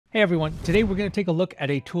Hey everyone, today we're going to take a look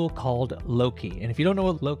at a tool called Loki. And if you don't know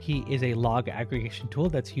what Loki is, a log aggregation tool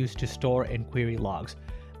that's used to store and query logs.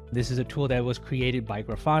 This is a tool that was created by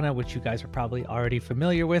Grafana, which you guys are probably already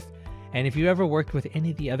familiar with. And if you ever worked with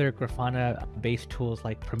any of the other Grafana-based tools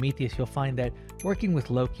like Prometheus, you'll find that working with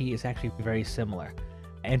Loki is actually very similar.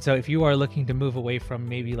 And so if you are looking to move away from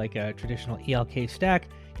maybe like a traditional ELK stack,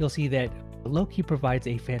 you'll see that Loki provides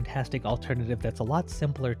a fantastic alternative that's a lot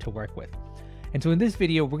simpler to work with. And so in this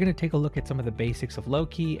video, we're going to take a look at some of the basics of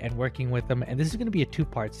Loki and working with them. And this is going to be a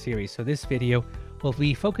two-part series. So this video will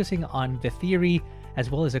be focusing on the theory as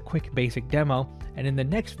well as a quick basic demo. And in the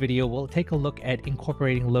next video, we'll take a look at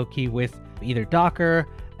incorporating Loki with either Docker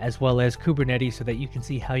as well as Kubernetes so that you can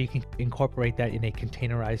see how you can incorporate that in a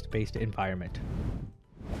containerized based environment.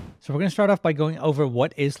 So we're going to start off by going over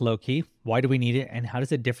what is Loki, why do we need it, and how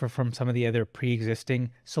does it differ from some of the other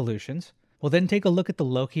pre-existing solutions. We'll then take a look at the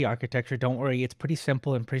Loki architecture. Don't worry, it's pretty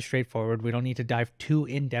simple and pretty straightforward. We don't need to dive too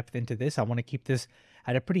in-depth into this. I want to keep this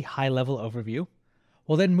at a pretty high-level overview.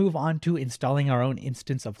 We'll then move on to installing our own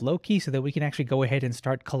instance of Loki so that we can actually go ahead and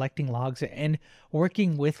start collecting logs and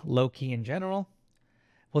working with Loki in general.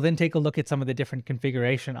 We'll then take a look at some of the different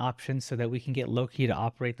configuration options so that we can get Loki to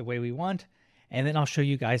operate the way we want. And then I'll show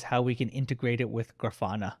you guys how we can integrate it with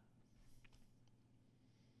Grafana.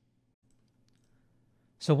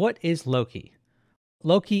 So what is Loki?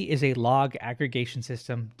 Loki is a log aggregation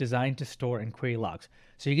system designed to store and query logs.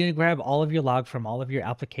 So you're going to grab all of your logs from all of your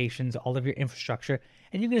applications, all of your infrastructure,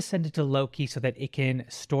 and you're going to send it to Loki so that it can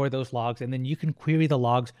store those logs, and then you can query the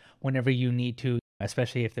logs whenever you need to,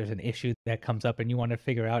 especially if there's an issue that comes up and you want to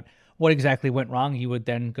figure out what exactly went wrong. You would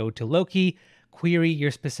then go to Loki, query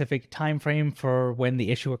your specific time frame for when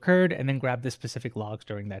the issue occurred, and then grab the specific logs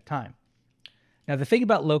during that time. Now, the thing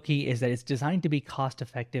about Loki is that it's designed to be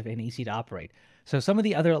cost-effective and easy to operate. So some of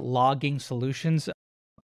the other logging solutions,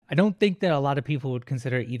 I don't think that a lot of people would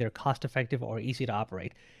consider either cost-effective or easy to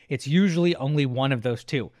operate. It's usually only one of those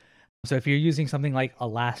two. So if you're using something like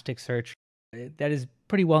Elasticsearch, that is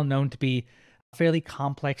pretty well known to be fairly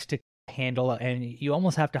complex to handle, and you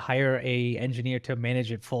almost have to hire an engineer to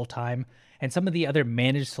manage it full-time. And some of the other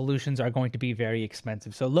managed solutions are going to be very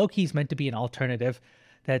expensive. So Loki is meant to be an alternative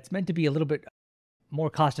that's meant to be a little bit more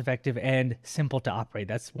cost-effective and simple to operate.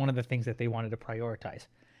 That's one of the things that they wanted to prioritize.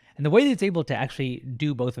 And the way that it's able to actually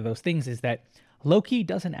do both of those things is that Loki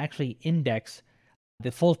doesn't actually index the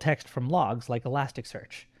full text from logs like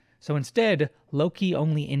Elasticsearch. So instead, Loki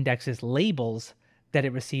only indexes labels that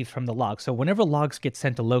it receives from the logs. So whenever logs get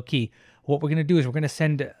sent to Loki, what we're going to do is we're going to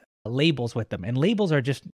send labels with them. And labels are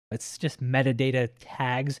just metadata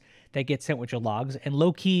tags that get sent with your logs. And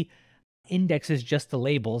Loki indexes just the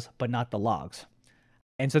labels, but not the logs.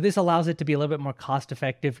 And so this allows it to be a little bit more cost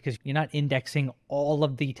effective because you're not indexing all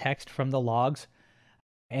of the text from the logs.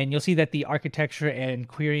 And you'll see that the architecture and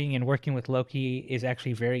querying and working with Loki is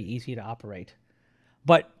actually very easy to operate.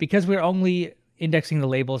 But because we're only indexing the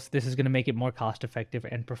labels, this is going to make it more cost effective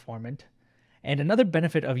and performant. And another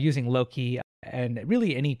benefit of using Loki, and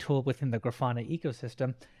really any tool within the Grafana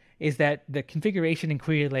ecosystem, is that the configuration and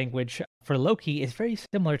query language for Loki is very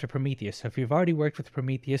similar to Prometheus. So if you've already worked with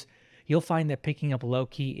Prometheus, you'll find that picking up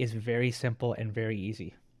Loki is very simple and very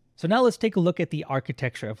easy. So now let's take a look at the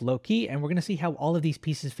architecture of Loki, and we're going to see how all of these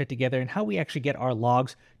pieces fit together and how we actually get our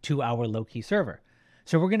logs to our Loki server.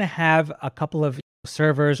 So we're going to have a couple of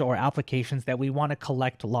servers or applications that we want to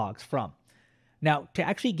collect logs from. Now, to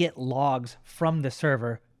actually get logs from the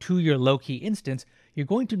server to your Loki instance, you're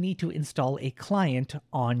going to need to install a client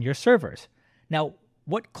on your servers. Now,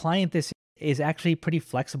 what client this is actually pretty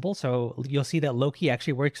flexible. So you'll see that Loki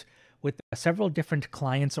actually works with several different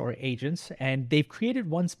clients or agents, and they've created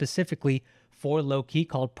one specifically for Loki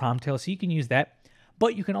called Promtail, so you can use that.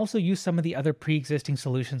 But you can also use some of the other pre-existing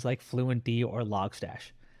solutions like FluentD or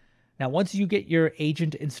Logstash. Now, once you get your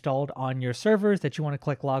agent installed on your servers that you want to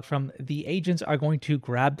collect logs from, the agents are going to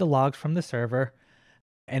grab the logs from the server,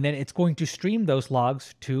 and then it's going to stream those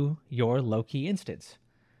logs to your Loki instance.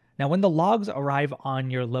 Now, when the logs arrive on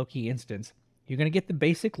your Loki instance, you're going to get the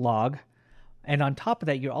basic log, and on top of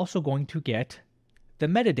that, you're also going to get the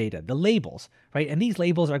metadata, the labels, right? And these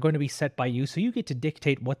labels are going to be set by you, so you get to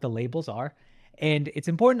dictate what the labels are. And it's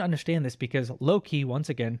important to understand this because Loki, once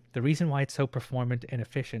again, the reason why it's so performant and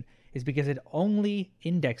efficient is because it only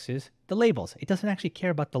indexes the labels. It doesn't actually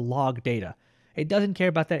care about the log data. It doesn't care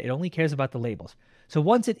about that. It only cares about the labels. So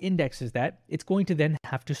once it indexes that, it's going to then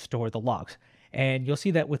have to store the logs. And you'll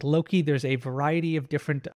see that with Loki, there's a variety of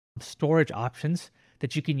different storage options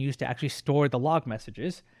that you can use to actually store the log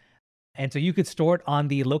messages. And so you could store it on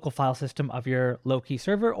the local file system of your Loki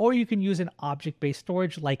server, or you can use an object-based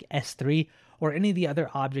storage like S3 or any of the other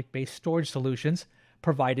object-based storage solutions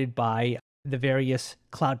provided by the various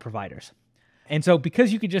cloud providers. And so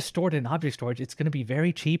because you could just store it in object storage, it's going to be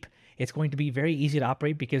very cheap. It's going to be very easy to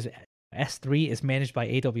operate because S3 is managed by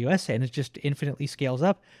AWS and it just infinitely scales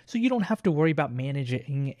up. So you don't have to worry about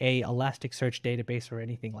managing a Elasticsearch database or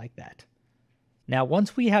anything like that. Now,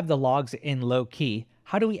 once we have the logs in Loki,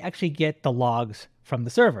 how do we actually get the logs from the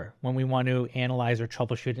server when we want to analyze or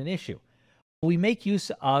troubleshoot an issue? We make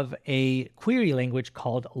use of a query language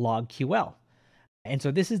called LogQL. And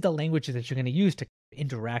so this is the language that you're going to use to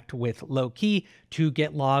interact with Loki, to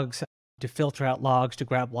get logs, to filter out logs, to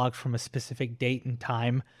grab logs from a specific date and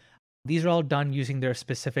time. These are all done using their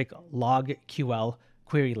specific LogQL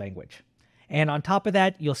query language. And on top of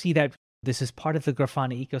that, you'll see that this is part of the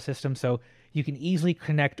Grafana ecosystem, so you can easily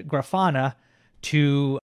connect Grafana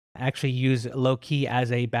to actually use Loki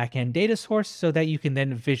as a backend data source so that you can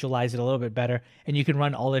then visualize it a little bit better, and you can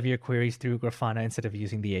run all of your queries through Grafana instead of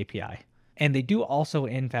using the API. And they do also,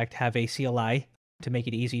 in fact, have a CLI to make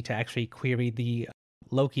it easy to actually query the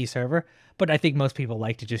Loki server, but I think most people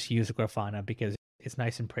like to just use Grafana because it's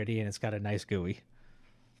nice and pretty and it's got a nice GUI.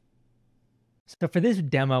 So for this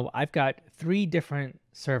demo, I've got 3 different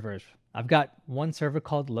servers. I've got one server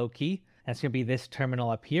called Loki. That's going to be this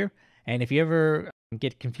terminal up here. And if you ever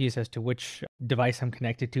get confused as to which device I'm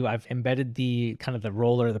connected to, I've embedded the kind of the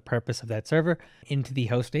role or the purpose of that server into the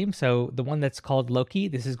host name. So the one that's called Loki,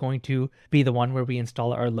 this is going to be the one where we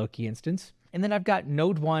install our Loki instance. And then I've got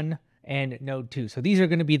node 1 and node 2. So these are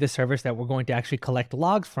going to be the servers that we're going to actually collect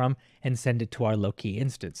logs from and send it to our Loki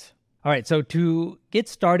instance. All right, so to get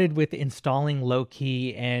started with installing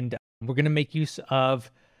Loki, and we're going to make use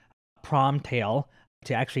of Promtail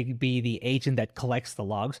to actually be the agent that collects the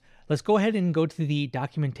logs. Let's go ahead and go to the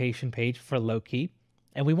documentation page for Loki,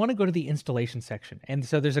 and we want to go to the installation section. And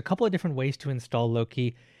so there's a couple of different ways to install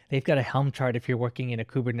Loki. They've got a Helm chart. If you're working in a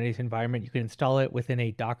Kubernetes environment, you can install it within a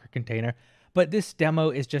Docker container. But this demo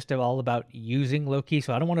is just all about using Loki,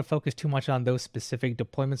 so I don't want to focus too much on those specific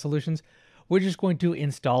deployment solutions. We're just going to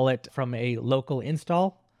install it from a local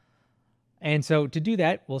install. And so to do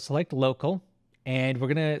that, we'll select local, and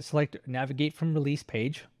we're going to select navigate from release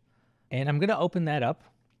page. And I'm going to open that up.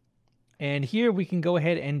 And here we can go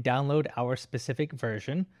ahead and download our specific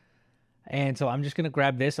version. And so I'm just going to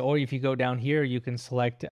grab this, or if you go down here, you can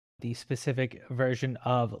select the specific version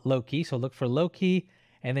of Loki. So look for Loki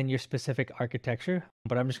and then your specific architecture.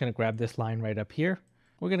 But I'm just going to grab this line right up here.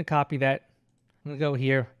 We're going to copy that. I'm going to go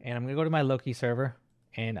here and I'm going to go to my Loki server,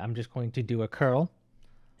 and I'm just going to do a curl.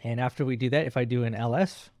 And after we do that, if I do an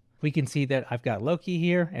ls, we can see that I've got Loki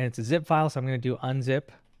here and it's a zip file. So I'm going to do unzip,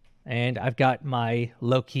 and I've got my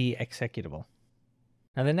Loki executable.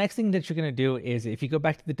 Now, the next thing that you're going to do is, if you go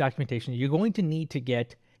back to the documentation, you're going to need to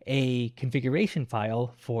get a configuration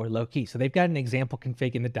file for Loki. So they've got an example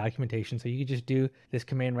config in the documentation. So you can just do this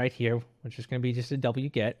command right here, which is going to be just a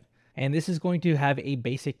wget. And this is going to have a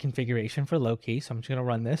basic configuration for Loki. So I'm just going to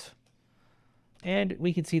run this. And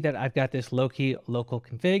we can see that I've got this Loki local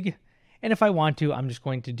config. And if I want to, I'm just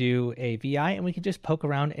going to do a VI, and we can just poke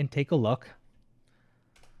around and take a look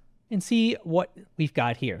and see what we've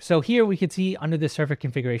got here. So here we can see under the server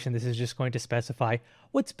configuration, this is just going to specify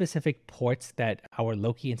what specific ports that our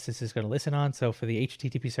Loki instance is going to listen on. So for the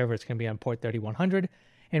HTTP server, it's going to be on port 3100.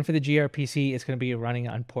 And for the gRPC, it's going to be running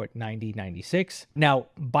on port 9096. Now,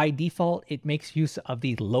 by default, it makes use of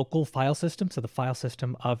the local file system, so the file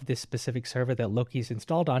system of this specific server that Loki is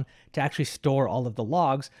installed on, to actually store all of the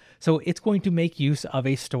logs. So it's going to make use of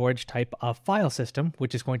a storage type of file system,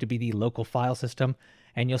 which is going to be the local file system.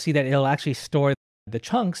 And you'll see that it'll actually store the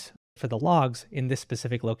chunks for the logs in this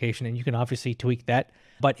specific location, and you can obviously tweak that.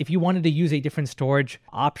 But if you wanted to use a different storage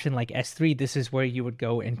option like S3, this is where you would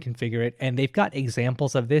go and configure it. And they've got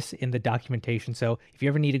examples of this in the documentation. So if you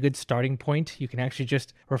ever need a good starting point, you can actually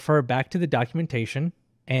just refer back to the documentation.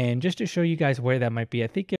 And just to show you guys where that might be, I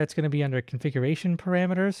think that's going to be under configuration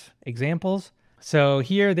parameters, examples. So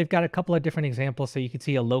here they've got a couple of different examples. So you can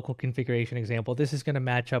see a local configuration example. This is going to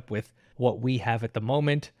match up with what we have at the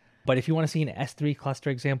moment. But if you want to see an S3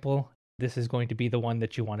 cluster example, this is going to be the one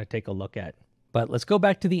that you want to take a look at. But let's go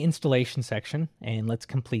back to the installation section and let's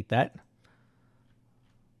complete that.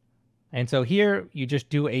 And so here you just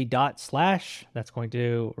do a // that's going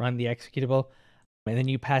to run the executable. And then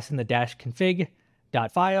you pass in the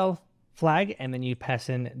 -config.file flag, and then you pass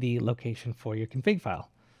in the location for your config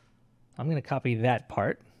file. I'm going to copy that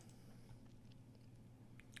part.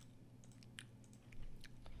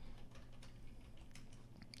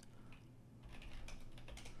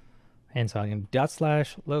 And so I'm going to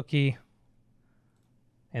 /Loki,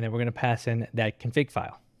 and then we're going to pass in that config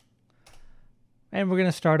file. And we're going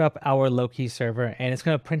to start up our Loki server, and it's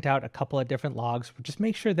going to print out a couple of different logs. Just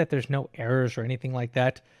make sure that there's no errors or anything like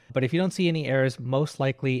that. But if you don't see any errors, most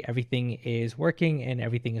likely everything is working and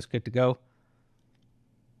everything is good to go.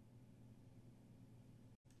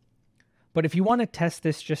 But if you want to test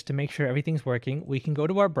this just to make sure everything's working, we can go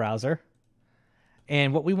to our browser.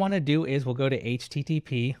 And what we want to do is we'll go to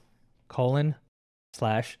http://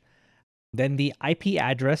 then the IP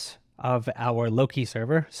address of our Loki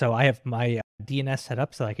server. So I have my DNS set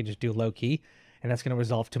up so I can just do Loki, and that's going to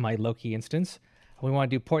resolve to my Loki instance. We want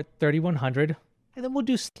to do port 3100, and then we'll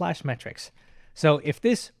do /metrics. So if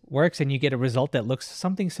this works and you get a result that looks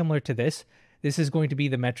something similar to this, this is going to be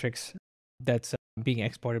the metrics that's being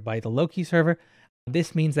exported by the Loki server.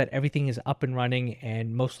 This means that everything is up and running,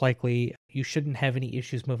 and most likely you shouldn't have any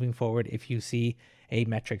issues moving forward if you see a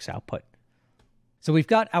metrics output. So we've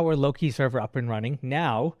got our Loki server up and running.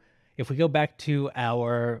 Now, if we go back to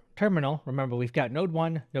our terminal, remember we've got node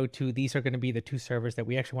 1, node 2. These are going to be the two servers that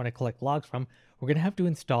we actually want to collect logs from. We're going to have to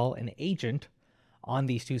install an agent on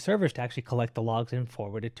these two servers to actually collect the logs and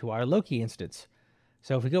forward it to our Loki instance.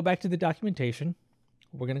 So if we go back to the documentation,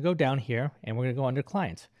 we're going to go down here and we're going to go under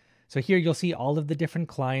clients. So here you'll see all of the different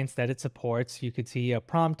clients that it supports. You could see a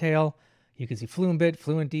Promtail, you can see Fluentbit,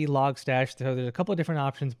 FluentD, Logstash. So there's a couple of different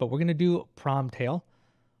options, but we're going to do Promtail.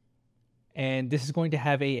 And this is going to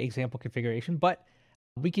have a example configuration, but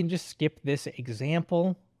we can just skip this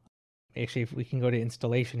example. Actually, if we can go to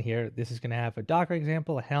installation here, this is going to have a Docker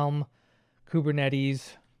example, a Helm,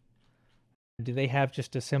 Kubernetes. Do they have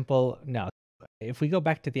just a simple? No. If we go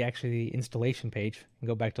back to the installation page and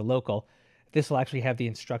go back to local, this will actually have the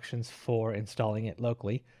instructions for installing it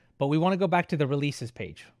locally. But we want to go back to the releases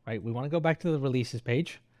page, right? We want to go back to the releases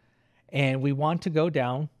page, and we want to go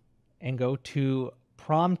down and go to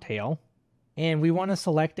Promtail, and we want to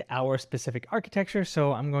select our specific architecture.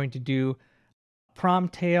 So I'm going to do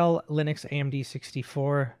Promtail Linux AMD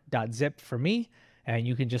 64.zip for me, and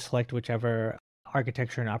you can just select whichever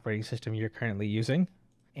architecture and operating system you're currently using.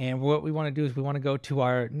 And what we want to do is we want to go to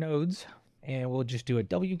our nodes, and we'll just do a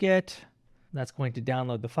wget. That's going to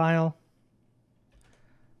download the file.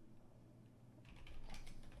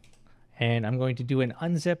 And I'm going to do an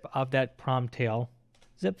unzip of that Promtail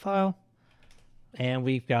zip file. And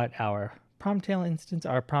we've got our Promtail instance,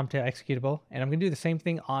 our Promtail executable. And I'm going to do the same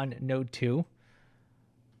thing on node 2.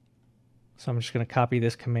 So I'm just going to copy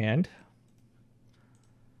this command.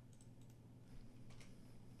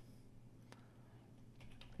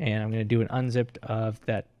 And I'm going to do an unzipped of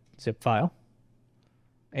that zip file.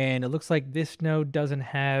 And it looks like this node doesn't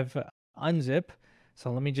have unzip.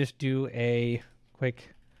 So let me just do a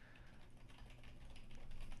quick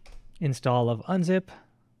install of unzip.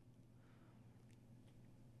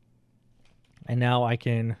 And now I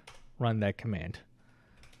can run that command.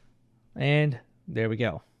 And there we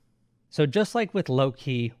go. So just like with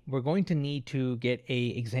Loki, we're going to need to get a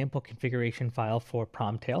example configuration file for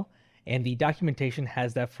Promtail. And the documentation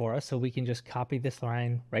has that for us. So we can just copy this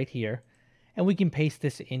line right here. And we can paste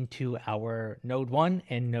this into our node 1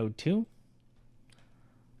 and node 2.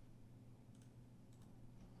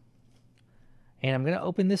 And I'm going to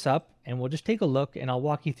open this up and we'll just take a look and I'll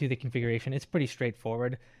walk you through the configuration. It's pretty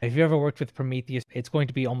straightforward. If you've ever worked with Prometheus, it's going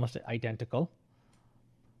to be almost identical.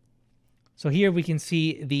 So here we can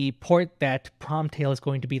see the port that Promtail is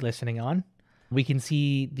going to be listening on. We can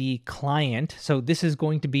see the client. So this is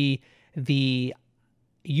going to be the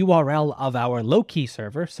URL of our Loki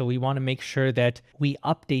server. So we want to make sure that we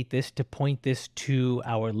update this to point this to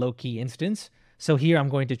our Loki instance. So here I'm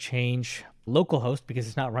going to change localhost because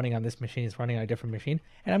it's not running on this machine, it's running on a different machine.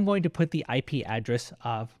 And I'm going to put the IP address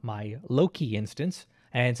of my Loki instance.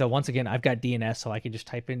 And so once again, I've got DNS, so I can just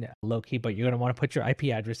type in Loki, but you're going to want to put your IP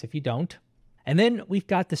address if you don't. And then we've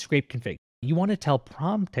got the scrape config. You want to tell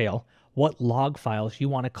Promtail what log files you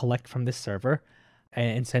want to collect from this server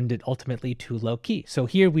and send it ultimately to Loki. So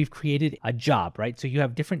here we've created a job, right? So you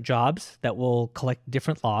have different jobs that will collect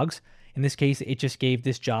different logs. In this case, it just gave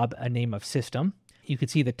this job a name of system. You can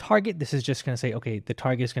see the target. This is just going to say, okay, the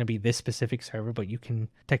target is going to be this specific server, but you can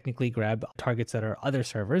technically grab targets that are other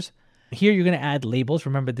servers. Here you're going to add labels.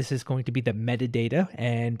 Remember, this is going to be the metadata,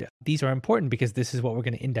 and these are important because this is what we're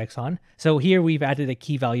going to index on. So here we've added a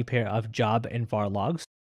key value pair of job and var logs.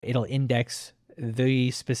 It'll index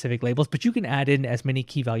the specific labels, but you can add in as many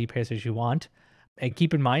key value pairs as you want. And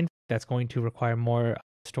keep in mind, that's going to require more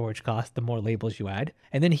storage cost the more labels you add.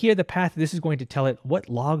 And then here the path, this is going to tell it what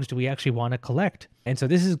logs do we actually want to collect. And so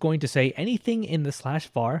this is going to say anything in the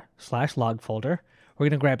 /var/log folder. We're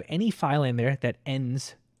going to grab any file in there that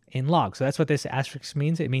ends in log. So that's what this asterisk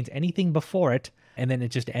means. It means anything before it, and then it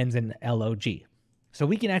just ends in log. So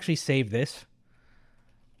we can actually save this.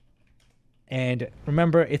 And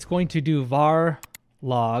remember, it's going to do var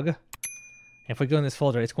log. And if we go in this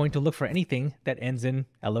folder, it's going to look for anything that ends in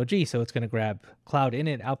log. So it's going to grab cloud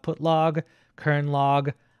init output log, kern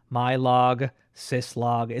log, my log, sys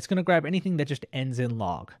log. It's going to grab anything that just ends in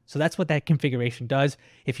log. So that's what that configuration does.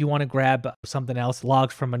 If you want to grab something else,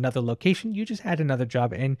 logs from another location, you just add another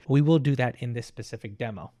job, and we will do that in this specific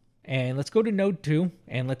demo. And let's go to node 2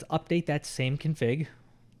 and let's update that same config.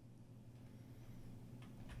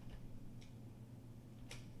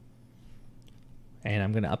 And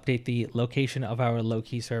I'm going to update the location of our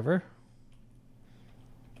Loki server.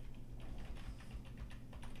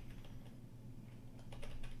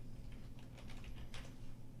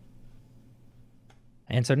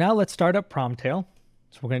 And so now let's start up Promtail.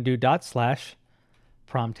 So we're going to do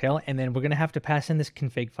 /Promtail, and then we're going to have to pass in this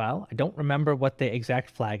config file. I don't remember what the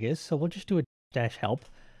exact flag is, so we'll just do a -help.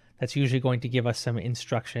 That's usually going to give us some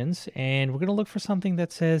instructions. And we're going to look for something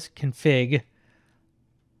that says config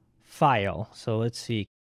file. So let's see,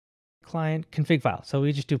 client config file. So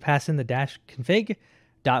we just do pass in the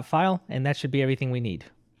 -config.file, and that should be everything we need.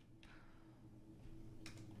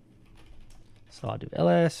 So I'll do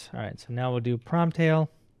ls. All right, so now we'll do Promtail,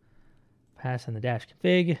 pass in the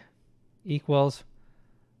 -config equals,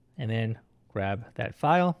 and then grab that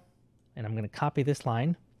file. And I'm going to copy this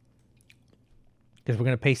line because we're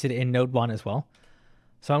going to paste it in node 1 as well.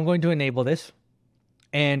 So I'm going to enable this.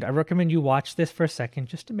 And I recommend you watch this for a second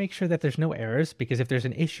just to make sure that there's no errors, because if there's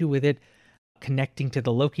an issue with it connecting to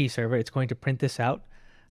the Loki server, it's going to print this out.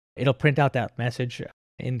 It'll print out that message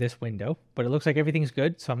in this window, but it looks like everything's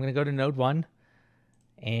good. So I'm going to go to node 1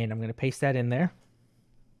 and I'm going to paste that in there.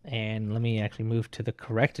 And let me actually move to the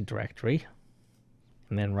correct directory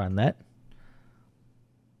and then run that.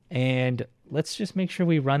 And let's just make sure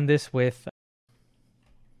we run this with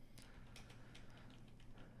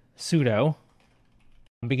sudo,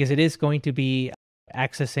 because it is going to be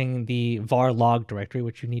accessing the var log directory,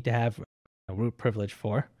 which you need to have a root privilege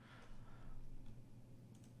for.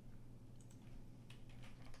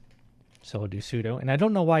 So we'll do sudo. And I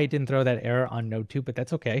don't know why it didn't throw that error on node 2, but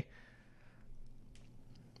that's okay.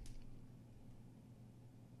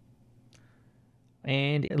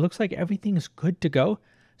 And it looks like everything's good to go.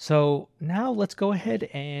 So now let's go ahead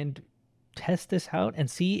and test this out and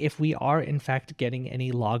see if we are in fact getting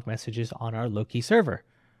any log messages on our Loki server.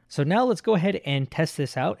 So now let's go ahead and test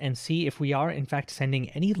this out and see if we are in fact sending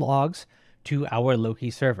any logs to our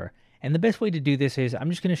Loki server. And the best way to do this is I'm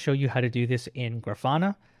just going to show you how to do this in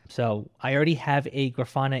Grafana. So I already have a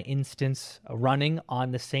Grafana instance running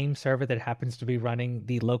on the same server that happens to be running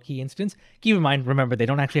the Loki instance. Keep in mind, remember, they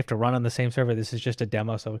don't actually have to run on the same server. This is just a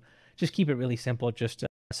demo. So just keep it really simple. Just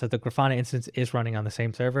so the Grafana instance is running on the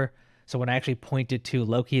same server. So when I actually point it to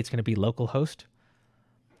Loki, it's going to be localhost.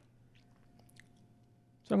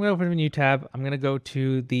 So I'm going to open a new tab. I'm going to go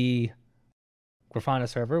to the Grafana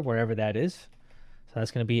server, wherever that is. So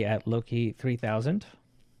that's going to be at Loki 3000.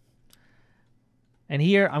 And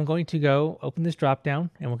here I'm going to go open this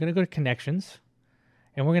dropdown, and we're going to go to connections,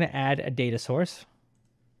 and we're going to add a data source.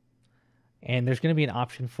 And there's going to be an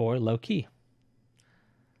option for Loki.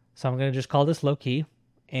 So I'm going to just call this Loki.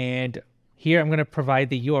 And here I'm going to provide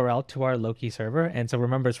the URL to our Loki server. And so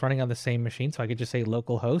remember, it's running on the same machine. So I could just say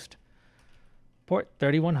localhost port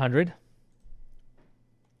 3100.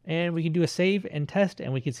 And we can do a save and test,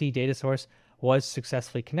 and we can see data source was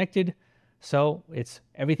successfully connected. So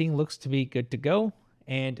everything looks to be good to go.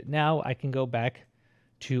 And now I can go back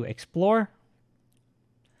to explore.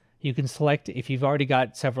 You can select, if you've already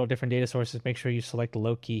got several different data sources, make sure you select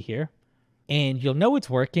Loki here. And you'll know it's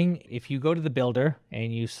working if you go to the builder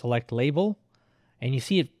and you select label and you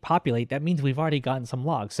see it populate. That means we've already gotten some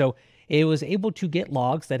logs. So it was able to get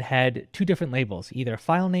logs that had two different labels, either a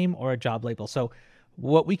file name or a job label. So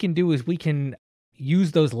what we can do is we can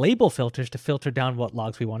use those label filters to filter down what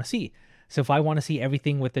logs we want to see. So if I want to see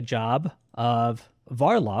everything with the job of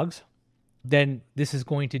var logs, then this is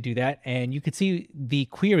going to do that. And you can see the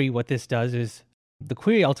query. What this does is the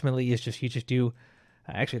query ultimately is you just do,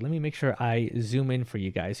 actually, let me make sure I zoom in for you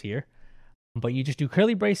guys here. But you just do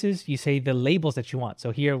curly braces. You say the labels that you want.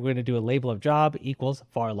 So here we're going to do a label of job equals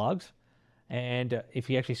var logs. And if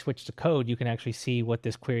you actually switch to code, you can actually see what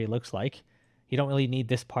this query looks like. You don't really need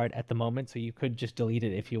this part at the moment, so you could just delete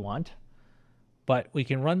it if you want. But we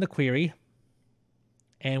can run the query,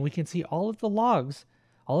 and we can see all of the logs,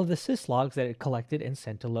 all of the sys logs that it collected and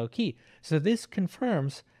sent to Loki. So this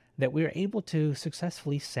confirms that we're able to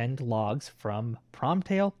successfully send logs from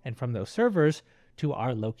Promtail and from those servers to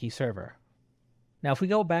our Loki server. Now, if we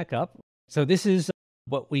go back up, so this is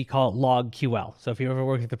what we call log QL. So if you ever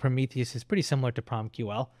worked with the Prometheus, it's pretty similar to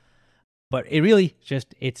PromQL. But it really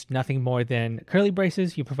just, it's nothing more than curly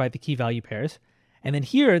braces. You provide the key value pairs. And then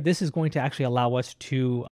here, this is going to actually allow us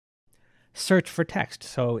to search for text.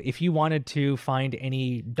 So if you wanted to find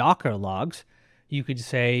any Docker logs, you could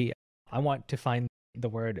say, I want to find the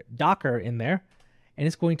word Docker in there. And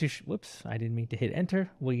it's going to, whoops, I didn't mean to hit enter.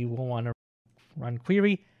 We will want to run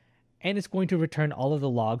query. And it's going to return all of the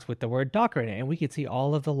logs with the word Docker in it. And we can see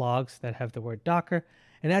all of the logs that have the word Docker.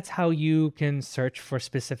 And that's how you can search for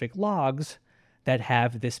specific logs that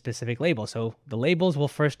have this specific label. So the labels will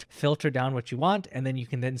first filter down what you want, and then you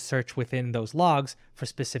can then search within those logs for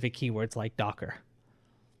specific keywords like Docker.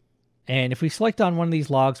 And if we select on one of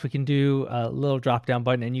these logs, we can do a little drop-down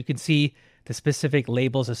button, and you can see the specific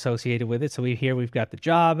labels associated with it. So here we've got the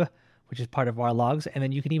job, which is part of our logs, and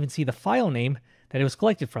then you can even see the file name that it was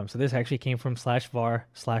collected from. So this actually came from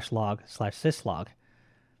 /var/log/syslog.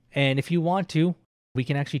 And if you want to, we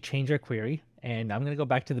can actually change our query, and I'm going to go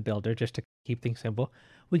back to the builder just to keep things simple.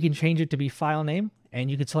 We can change it to be file name, and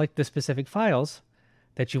you can select the specific files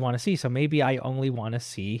that you want to see. So maybe I only want to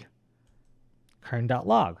see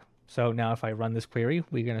kern.log. So now if I run this query,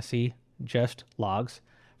 we're going to see just logs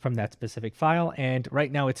from that specific file. And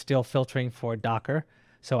right now it's still filtering for Docker.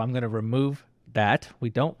 So I'm going to remove that. We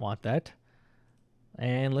don't want that.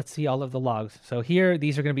 And let's see all of the logs. So here,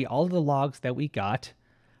 these are going to be all of the logs that we got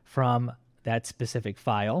from that specific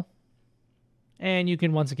file. And you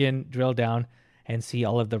can once again drill down and see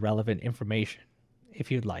all of the relevant information if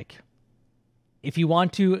you'd like. If you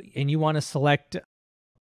want to, and you want to select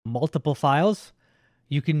multiple files,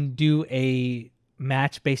 you can do a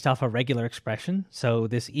match based off a regular expression. So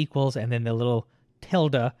this equals, and then the little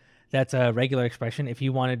tilde, that's a regular expression. If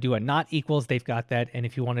you want to do a not equals, they've got that. And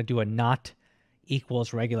if you want to do a not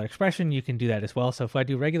equals regular expression, you can do that as well. So if I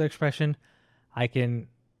do regular expression, I can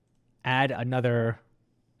add another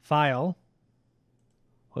file.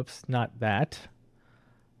 Whoops, not that.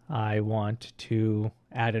 I want to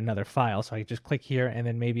add another file. So I just click here, and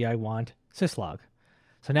then maybe I want syslog.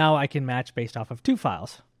 So now I can match based off of two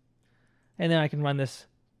files. And then I can run this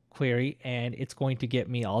query, and it's going to get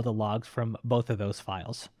me all the logs from both of those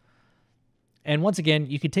files. And once again,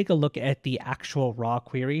 you can take a look at the actual raw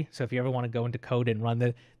query. So if you ever want to go into code and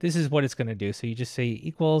run this is what it's going to do. So you just say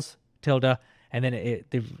equals tilde, and then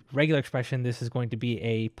the regular expression, this is going to be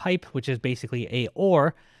a pipe, which is basically a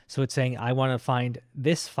or. So it's saying, I want to find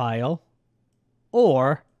this file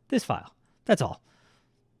or this file. That's all.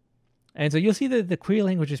 And so you'll see that the query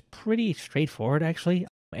language is pretty straightforward, actually.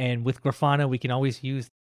 And with Grafana, we can always use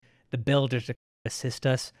the builder to assist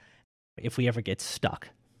us if we ever get stuck.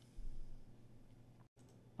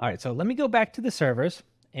 All right, so let me go back to the servers,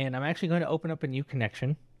 and I'm actually going to open up a new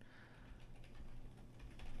connection.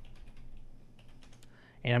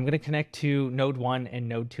 And I'm going to connect to node 1 and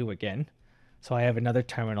node 2 again. So I have another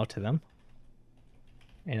terminal to them.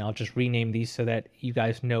 And I'll just rename these so that you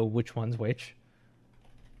guys know which one's which.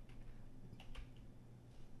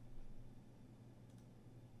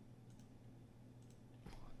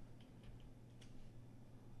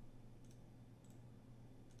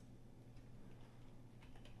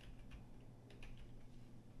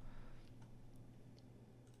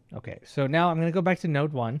 Okay, so now I'm going to go back to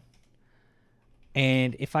node 1.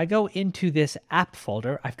 And if I go into this app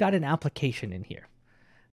folder, I've got an application in here.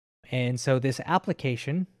 And so this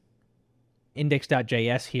application,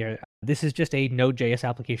 index.js here, this is just a Node.js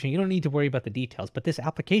application. You don't need to worry about the details, but this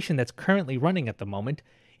application that's currently running at the moment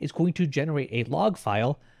is going to generate a log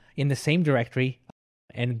file in the same directory,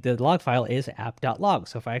 and the log file is app.log.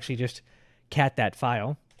 So if I actually just cat that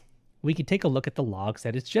file, we can take a look at the logs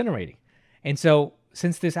that it's generating. And so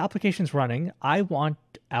since this application's running, I want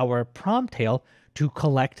our Promtail to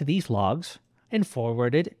collect these logs and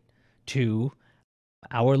forward it to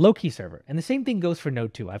our Loki server. And the same thing goes for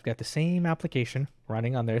node 2. I've got the same application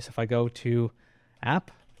running on there. So if I go to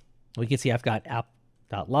app, we can see I've got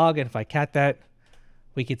app.log. And if I cat that,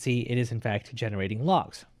 we can see it is in fact generating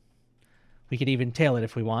logs. We could even tail it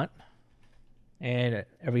if we want. And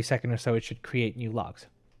every second or so, it should create new logs.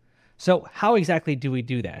 So how exactly do we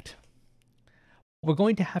do that? We're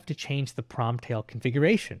going to have to change the Promtail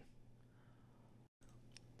configuration.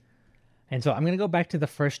 And so I'm going to go back to the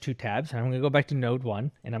first two tabs, and I'm going to go back to node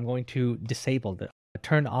 1, and I'm going to disable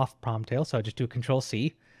turn off Promtail. So I just do Control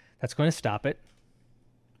C. That's going to stop it.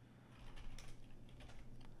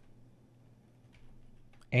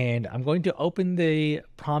 And I'm going to open the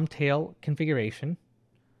Promtail configuration.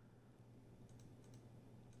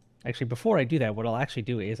 Actually, before I do that, what I'll actually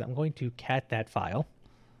do is I'm going to cat that file.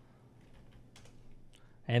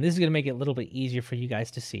 And this is going to make it a little bit easier for you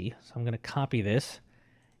guys to see. So I'm going to copy this,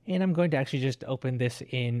 and I'm going to actually just open this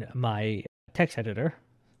in my text editor.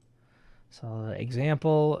 So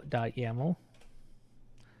example.yaml.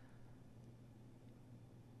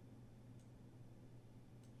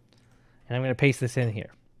 And I'm going to paste this in here.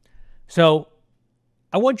 So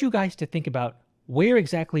I want you guys to think about where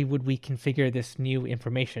exactly would we configure this new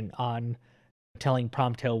information on telling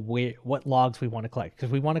Promtail what logs we want to collect,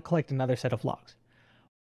 because we want to collect another set of logs.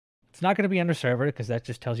 It's not going to be under server because that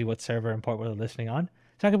just tells you what server and port we're listening on.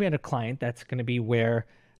 It's not going to be under client. That's going to be where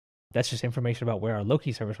that's just information about where our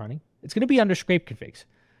Loki server is running. It's going to be under scrape configs,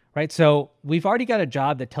 right? So we've already got a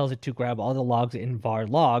job that tells it to grab all the logs in var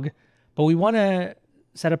log, but we want to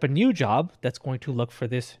set up a new job that's going to look for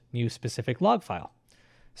this new specific log file.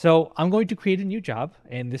 So I'm going to create a new job,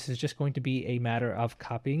 and this is just going to be a matter of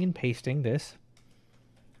copying and pasting this.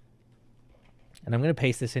 And I'm going to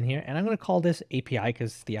paste this in here, and I'm going to call this API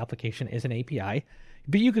because the application is an API,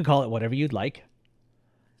 but you could call it whatever you'd like.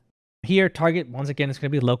 Here, target, once again, is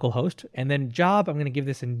going to be localhost, and then job, I'm going to give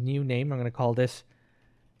this a new name. I'm going to call this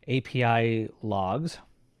API logs.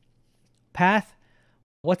 Path,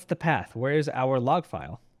 what's the path? Where is our log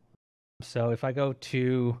file? So if I go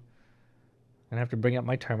to, I'm going to have to bring up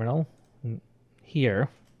my terminal here,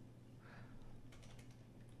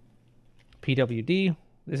 pwd,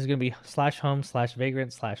 this is going to be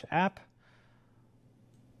 /home/vagrant/app.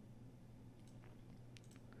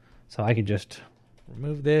 So I could just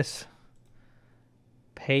remove this,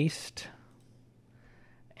 paste,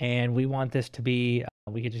 and we want this to be,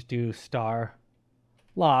 we could just do star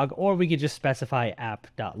log, or we could just specify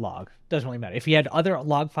app.log. Doesn't really matter. If you had other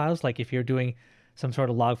log files, like if you're doing some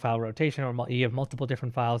sort of log file rotation or you have multiple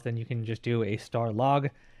different files, then you can just do a star log,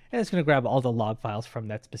 and it's going to grab all the log files from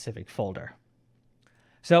that specific folder.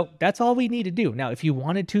 So that's all we need to do. Now, if you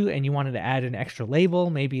wanted to, and you wanted to add an extra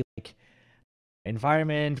label, maybe like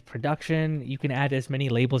environment, production, you can add as many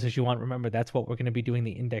labels as you want. Remember, that's what we're going to be doing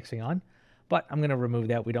the indexing on, but I'm going to remove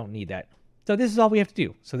that. We don't need that. So this is all we have to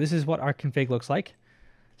do. So this is what our config looks like.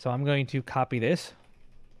 So I'm going to copy this,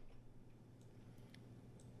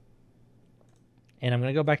 and I'm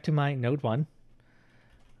going to go back to my node 1,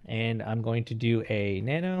 and I'm going to do a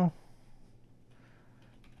nano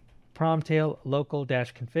Promtail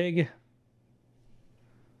local-config.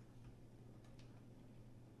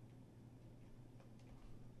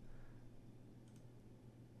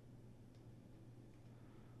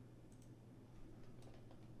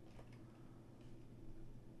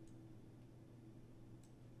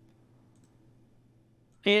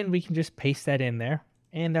 And we can just paste that in there,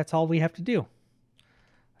 and that's all we have to do.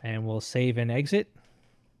 And we'll save and exit.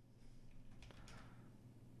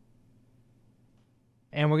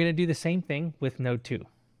 And we're going to do the same thing with node 2.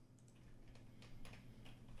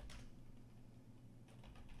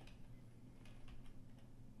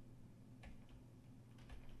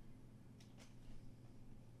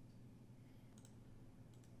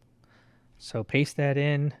 So paste that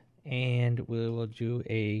in, and we will do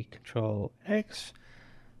a Control X.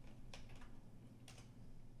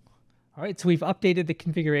 All right, so we've updated the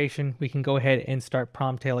configuration. We can go ahead and start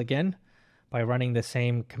Promtail again by running the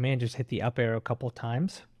same command. Just hit the up arrow a couple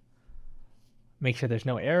times. Make sure there's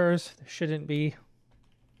no errors. There shouldn't be.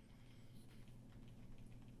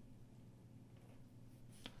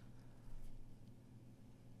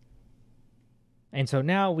 And so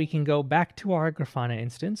now we can go back to our Grafana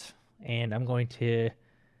instance, and I'm going to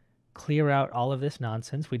clear out all of this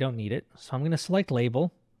nonsense. We don't need it. So I'm going to select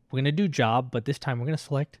label. We're going to do job, but this time we're going to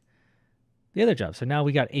select the other job. So now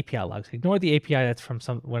we got API logs. Ignore the API that's from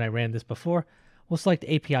when I ran this before. We'll select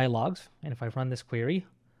API logs, and if I run this query,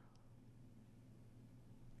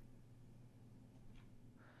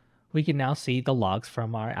 we can now see the logs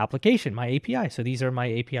from our application, my API. So these are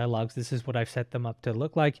my API logs. This is what I've set them up to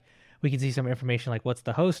look like. We can see some information like what's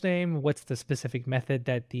the host name, what's the specific method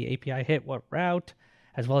that the API hit, what route,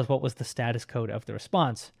 as well as what was the status code of the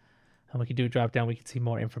response. And we can do a drop down. We can see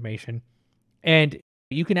more information. And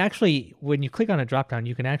you can actually, when you click on a drop down,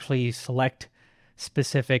 you can actually select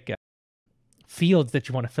specific fields that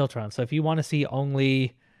you want to filter on. So if you want to see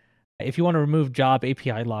only, if you want to remove job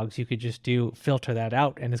API logs, you could just do filter that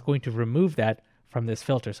out, and it's going to remove that from this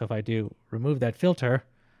filter. So if I do remove that filter,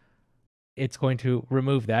 it's going to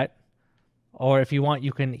remove that. Or if you want,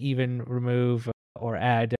 you can even remove or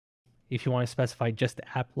add, if you want to specify just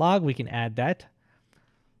the app log, we can add that.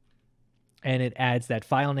 And it adds that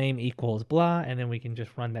file name equals blah, and then we can just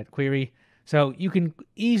run that query. So you can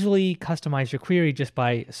easily customize your query just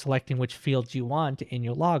by selecting which fields you want in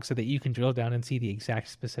your log so that you can drill down and see the exact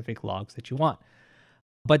specific logs that you want.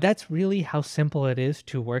 But that's really how simple it is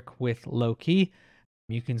to work with Loki.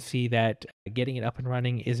 You can see that getting it up and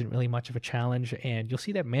running isn't really much of a challenge, and you'll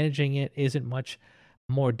see that managing it isn't much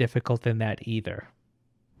more difficult than that either.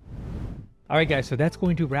 All right, guys, so that's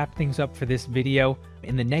going to wrap things up for this video.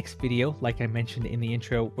 In the next video, like I mentioned in the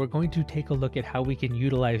intro, we're going to take a look at how we can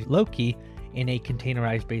utilize Loki in a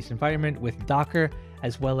containerized based environment with Docker,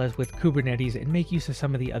 as well as with Kubernetes, and make use of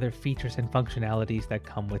some of the other features and functionalities that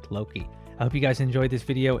come with Loki. I hope you guys enjoyed this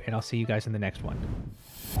video, and I'll see you guys in the next one.